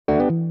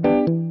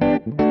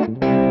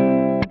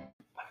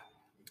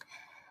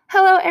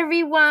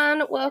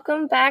everyone.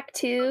 Welcome back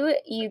to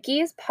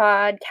Yuki's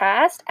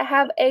podcast. I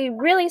have a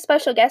really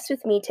special guest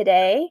with me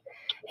today.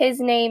 His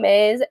name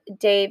is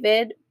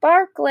David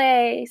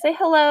Barclay. Say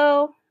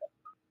hello.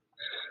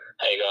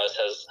 Hey guys,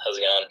 how's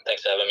it going?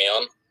 Thanks for having me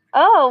on.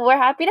 Oh, we're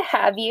happy to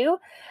have you.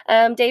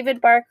 David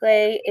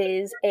Barclay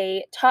is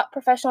a top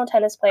professional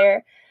tennis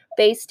player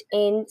based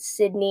in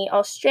Sydney,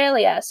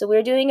 Australia. So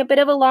we're doing a bit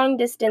of a long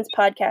distance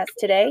podcast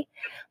today.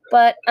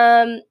 But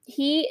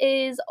he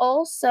is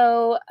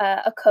also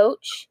a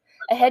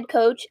head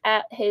coach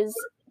at his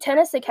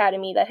tennis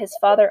academy that his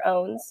father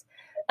owns.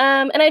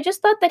 And I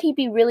just thought that he'd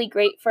be really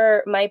great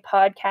for my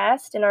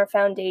podcast and our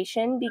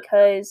foundation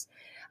because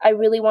I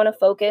really want to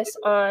focus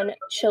on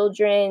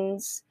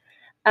children's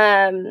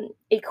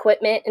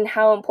equipment and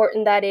how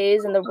important that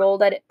is and the role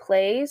that it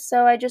plays.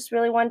 So I just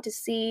really want to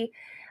see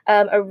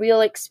a real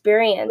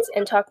experience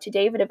and talk to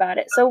David about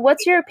it. So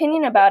what's your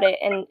opinion about it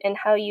and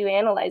how you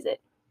analyze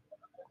it?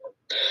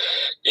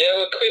 Yeah,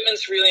 well,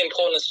 equipment's really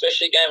important,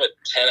 especially a game of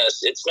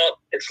tennis. It's not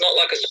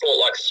like a sport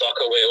like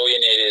soccer where all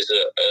you need is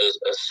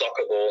a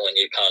soccer ball and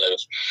you kind of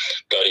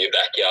go to your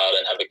backyard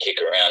and have a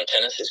kick around.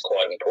 Tennis is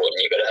quite important.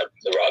 You've got to have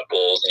the right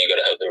balls and you've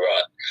got to have the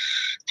right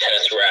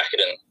tennis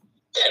racket and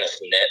tennis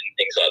net and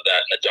things like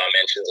that, and the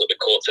dimensions of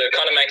the court. So it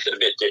kind of makes it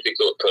a bit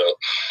difficult for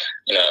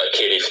a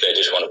kid if they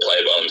just want to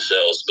play by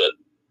themselves. But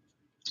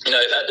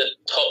at the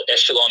top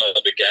echelon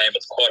of the game,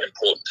 it's quite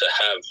important to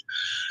have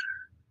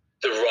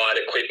the right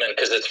equipment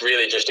because it's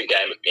really just a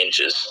game of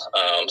inches.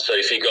 So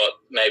if you got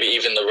maybe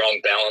even the wrong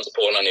balance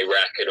point on your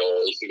racket,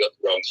 or if you got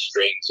the wrong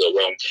strings or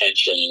wrong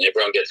tension, and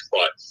everyone gets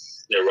quite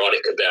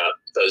neurotic about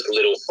those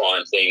little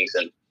fine things.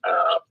 And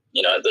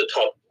the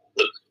top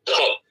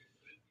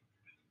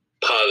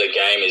part of the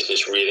game is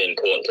just really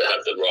important to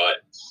have the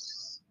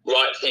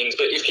right things.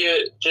 But if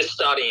you're just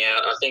starting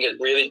out, I think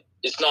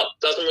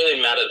doesn't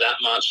really matter that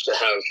much to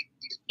have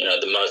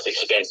the most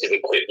expensive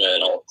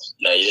equipment, or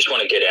you just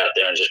want to get out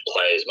there and just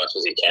play as much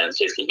as you can.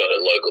 So if you've got a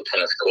local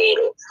tennis court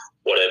or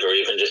whatever,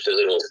 even just a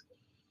little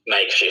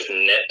makeshift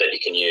net that you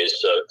can use.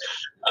 So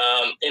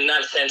in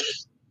that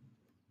sense,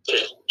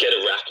 just get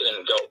a racket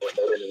and go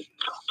ahead and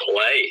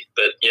play.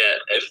 But yeah,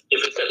 if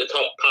it's at the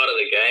top part of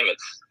the game,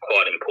 it's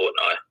quite important,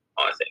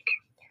 I think.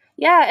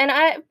 Yeah, and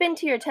I've been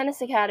to your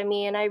tennis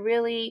academy, and I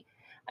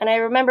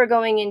remember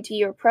going into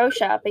your pro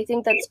shop. I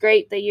think that's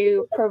great that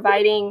you're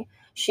providing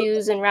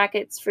shoes and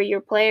rackets for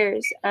your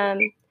players.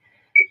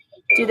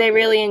 Do they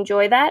really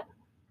enjoy that?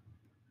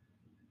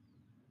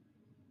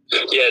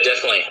 Yeah,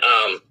 definitely.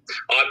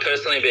 I've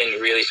personally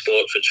been really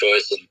spoiled for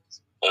choice,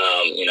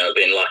 and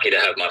been lucky to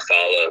have my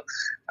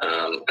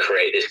father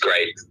create this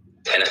great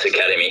tennis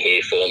academy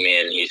here for me,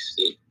 and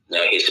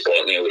he's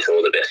supported me with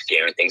all the best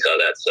gear and things like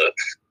that. So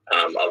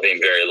I've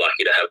been very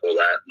lucky to have all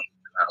that.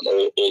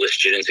 All the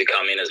students who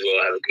come in as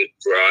well have a good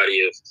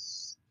variety of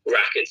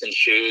rackets and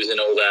shoes and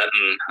all that,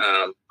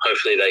 and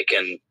hopefully they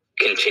can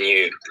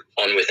continue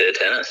on with their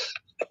tennis.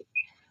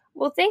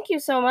 Well, thank you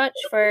so much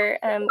for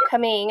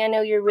coming. I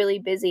know you're really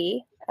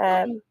busy,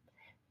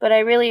 but I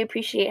really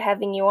appreciate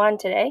having you on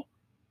today.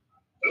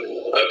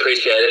 I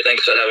appreciate it.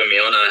 Thanks for having me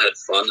on. I had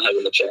fun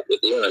having the chat with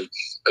you, and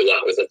good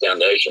luck with the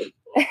foundation.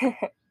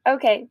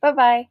 Okay,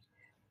 bye-bye.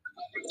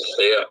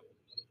 See ya.